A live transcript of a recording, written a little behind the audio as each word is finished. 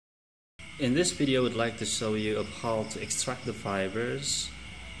In this video, I would like to show you of how to extract the fibers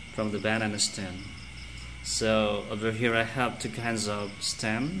from the banana stem. So over here I have two kinds of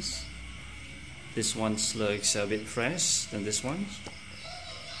stems. This one looks a bit fresh than this one.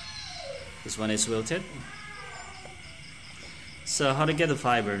 This one is wilted. So how to get the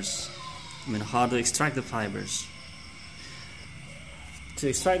fibers? How to extract the fibers? To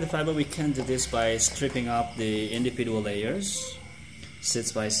extract the fiber, we can do this by stripping up the individual layers,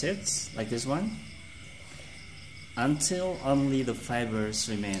 seeds by seeds, like this one, until only the fibers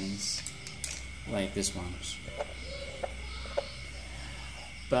remains, like this one.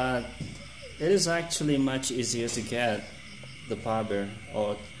 But it is actually much easier to get the fiber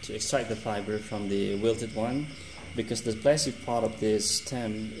or to extract the fiber from the wilted one, because the plastic part of this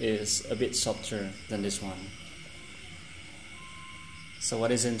stem is a bit softer than this one. So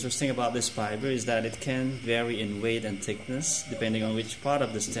what is interesting about this fiber is that it can vary in weight and thickness depending on which part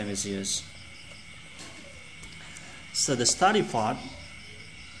of the stem is used. So the starty part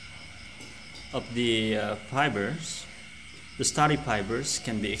of the fibers, the starty fibers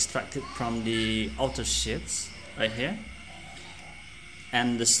can be extracted from the outer sheets right here,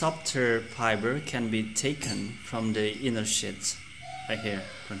 and the softer fiber can be taken from the inner sheets right here,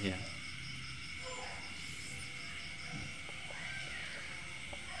 from here.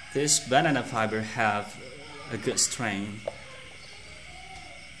 This banana fiber have a good strength,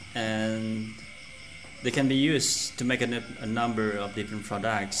 and they can be used to make a number of different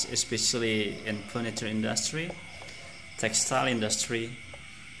products, especially in furniture industry, textile industry,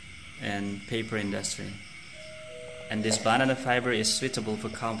 and paper industry. And this banana fiber is suitable for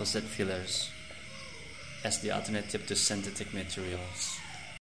composite fillers as the alternative to synthetic materials.